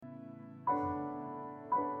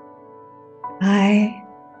Hi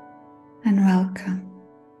and welcome.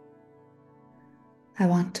 I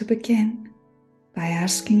want to begin by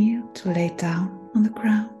asking you to lay down on the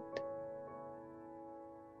ground,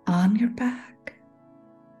 on your back,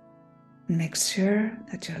 and make sure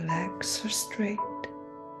that your legs are straight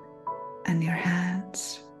and your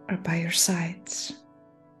hands are by your sides.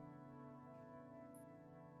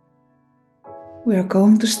 We are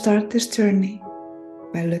going to start this journey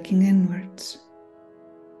by looking inwards.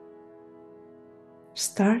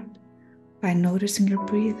 Start by noticing your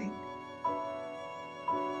breathing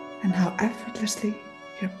and how effortlessly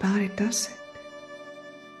your body does it.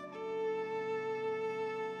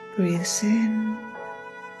 Breathe in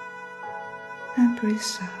and breathe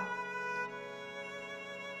out.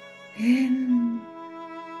 In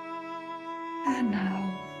and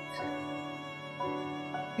out.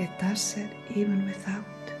 It does it even without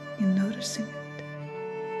you noticing it.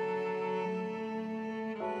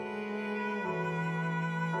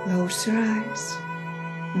 Close your eyes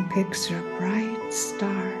and picture a bright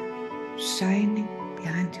star shining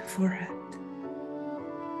behind your forehead.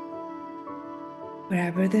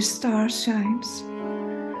 Wherever the star shines,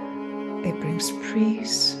 it brings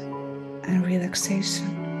peace and relaxation.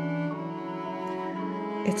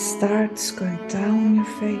 It starts going down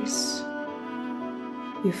your face.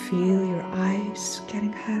 You feel your eyes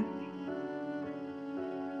getting heavy.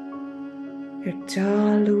 Your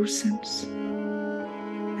jaw loosens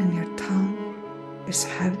and your tongue is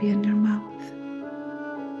heavy in your mouth.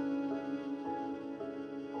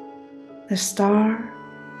 The star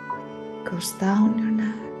goes down your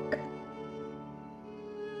neck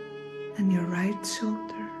and your right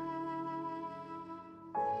shoulder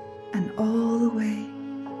and all the way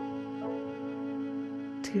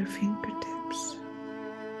to your fingertips,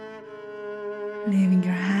 leaving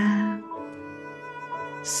your hand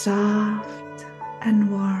soft and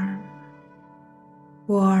warm,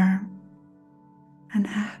 warm and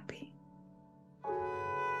happy.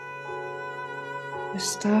 The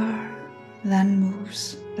star then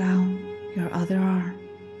moves down your other arm.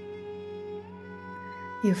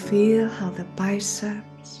 You feel how the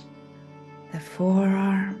biceps, the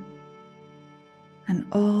forearm, and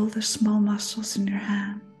all the small muscles in your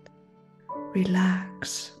hand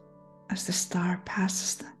relax as the star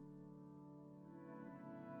passes them.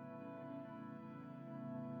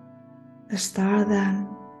 The star then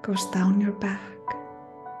goes down your back,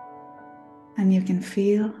 and you can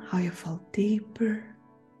feel how you fall deeper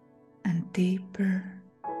and deeper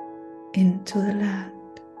into the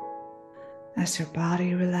land as your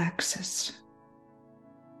body relaxes.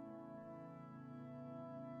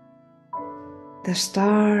 The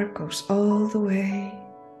star goes all the way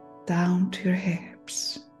down to your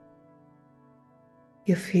hips.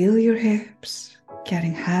 You feel your hips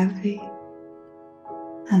getting heavy,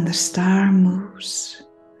 and the star moves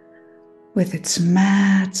with its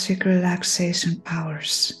magic relaxation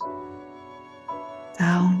powers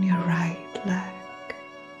down your right leg.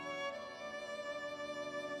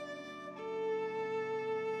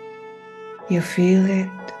 You feel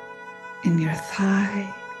it in your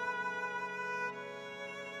thigh,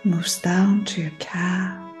 moves down to your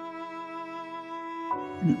calf,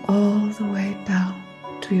 and all the way down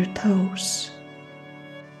to your toes.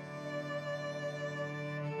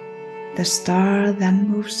 The star then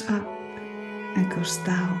moves up and goes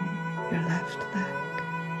down your left leg,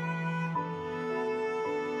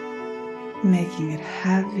 making it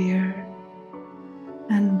heavier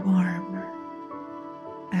and warmer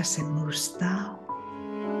as it moves down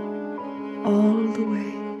all the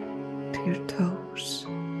way to your toes.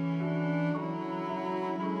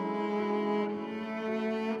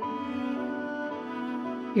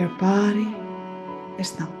 Your body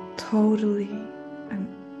is now totally and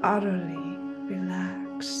utterly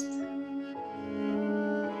relaxed.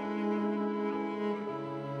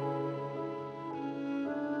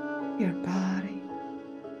 Your body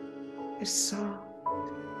is soft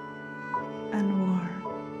and warm,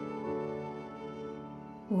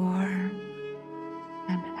 warm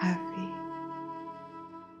and heavy.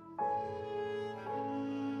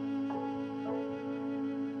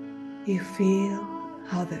 You feel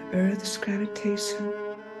how the earth's gravitation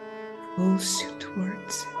pulls you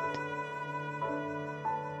towards it.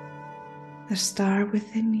 The star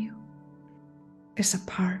within you is a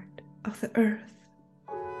part of the earth.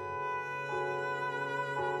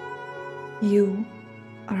 You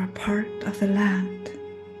are a part of the land,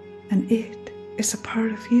 and it is a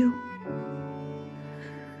part of you.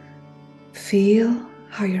 Feel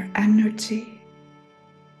how your energy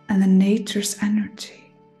and the nature's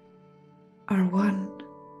energy are one.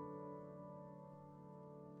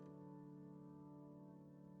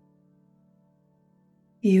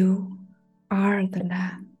 You are the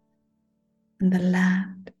land, and the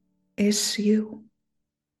land is you.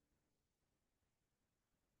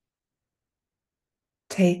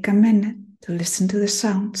 Take a minute to listen to the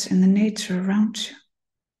sounds in the nature around you.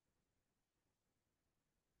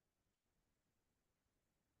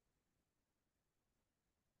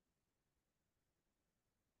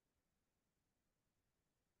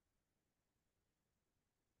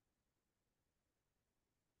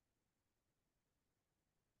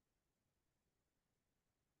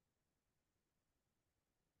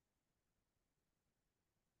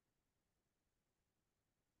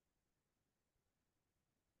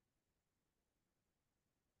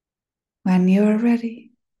 When you are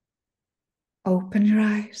ready, open your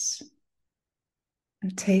eyes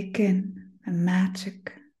and take in the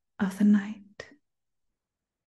magic of the night.